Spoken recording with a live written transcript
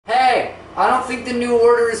I don't think the new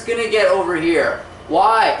order is gonna get over here.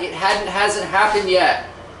 Why? It hasn't happened yet.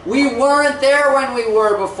 We weren't there when we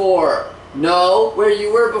were before. No, where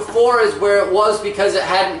you were before is where it was because it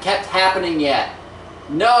hadn't kept happening yet.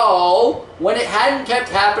 No, when it hadn't kept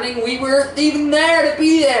happening, we weren't even there to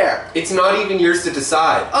be there. It's not even yours to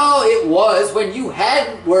decide. Oh, it was when you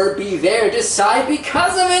hadn't were be there to decide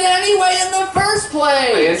because of it anyway in the first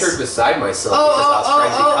place. I entered beside myself because I was trying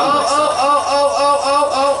to become myself.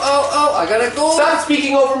 I gotta go. Stop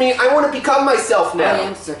speaking over me. I want to become myself now. I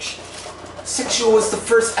am sexual. Sexual was the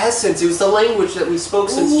first essence. It was the language that we spoke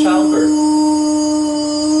since childbirth.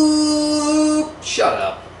 Shut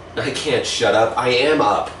up. I can't shut up. I am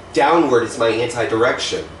up. Downward is my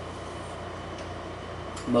anti-direction.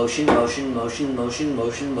 Motion, motion, motion, motion,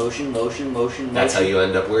 motion, motion, motion, motion. That's how you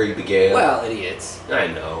end up where you began. Well, idiots. I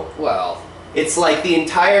know. Well. It's like the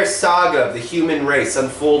entire saga of the human race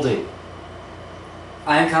unfolding.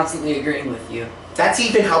 I am constantly agreeing with you. That's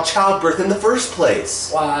even how childbirth in the first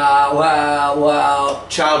place. Wow, wow, wow.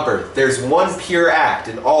 Childbirth. There's one pure act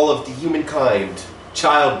in all of the humankind.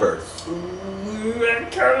 Childbirth. I'm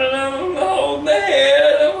holding the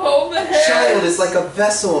head. I'm holding the head. Child is like a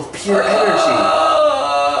vessel of pure energy.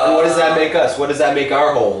 And what does that make us? What does that make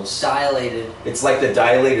our holes? Dilated. It's like the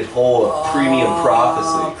dilated hole of premium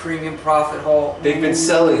prophecy. Premium profit hole. They've been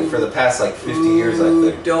selling it for the past like 50 years, I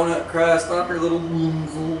think. Donut crust on her little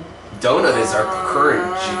weasel. Donut is our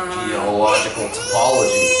current geological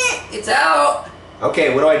topology. It's out.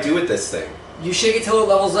 Okay, what do I do with this thing? You shake it till it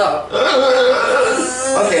levels up.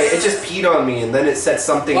 Okay, it just peed on me and then it said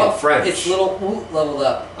something in French. It's little leveled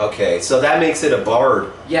up. Okay, so that makes it a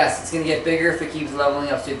bard. Yes, it's going to get bigger if it keeps leveling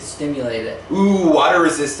up, so you have to stimulate it. Ooh, water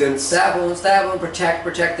resistance. Stab wound, protect.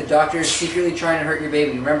 The doctor is secretly trying to hurt your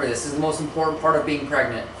baby. Remember, this is the most important part of being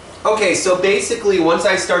pregnant. Okay, so basically once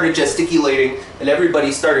I started gesticulating and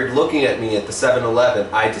everybody started looking at me at the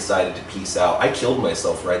 7-Eleven, I decided to peace out. I killed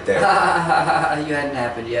myself right there. You hadn't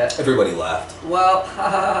happened yet. Everybody laughed.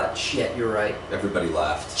 Well, shit, you're right. Everybody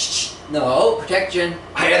laughed. No, protection.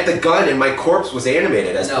 I had the gun and my corpse was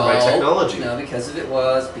animated as per my technology. No, because if it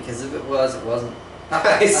wasn't.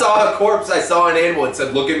 I saw a corpse, I saw an animal, it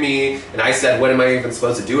said, look at me, and I said, what am I even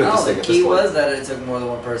supposed to do with this thing at this point? The key was that it took more than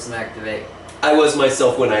one person to activate. I was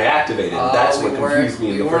myself when I activated. That's what confused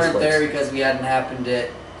me in the first place. We weren't there because we hadn't happened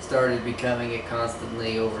it, started becoming it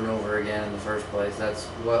constantly over and over again in the first place. That's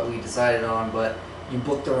what we decided on, but you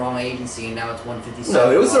booked the wrong agency and now it's $157.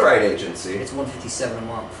 No, it was the right agency. It's $157 a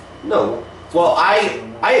month. No. Well, I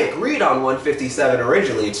agreed on 157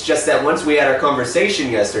 originally. It's just that once we had our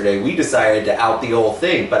conversation yesterday, we decided to out the whole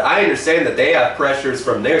thing. But I understand that they have pressures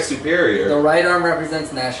from their superior. The right arm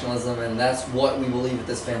represents nationalism, and that's what we believe at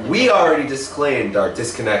this family. We already disclaimed our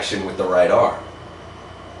disconnection with the right arm.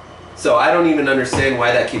 So I don't even understand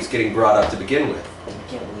why that keeps getting brought up to begin with. I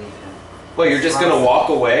can't believe him. Well, you're just going to walk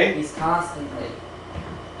away? He's constantly.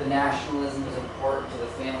 The nationalism is important to the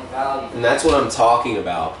family values. And that's what I'm talking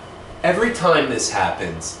about. Every time this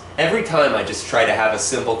happens, every time I just try to have a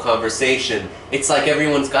simple conversation, it's like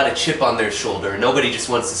everyone's got a chip on their shoulder and nobody just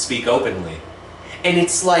wants to speak openly. And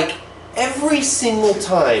it's like every single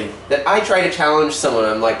time that I try to challenge someone,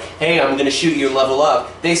 I'm like, hey, I'm going to shoot you level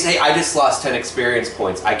up, they say, I just lost 10 experience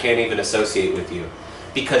points. I can't even associate with you.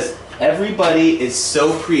 Because everybody is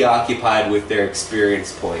so preoccupied with their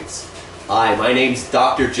experience points. Hi, my name's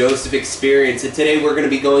Dr. Joseph Experience, and today we're going to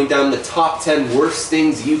be going down the top 10 worst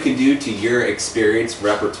things you can do to your experience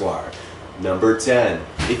repertoire. Number 10.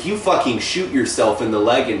 If you fucking shoot yourself in the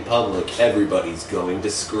leg in public, everybody's going to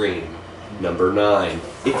scream. Number 9.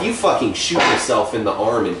 If you fucking shoot yourself in the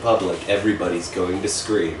arm in public, everybody's going to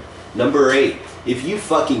scream. Number 8. If you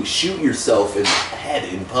fucking shoot yourself in the head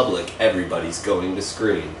in public, everybody's going to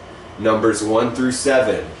scream. Numbers 1 through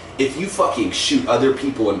 7. If you fucking shoot other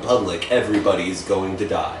people in public, everybody's going to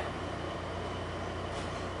die.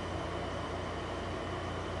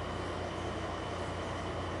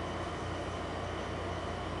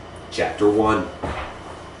 Chapter 1.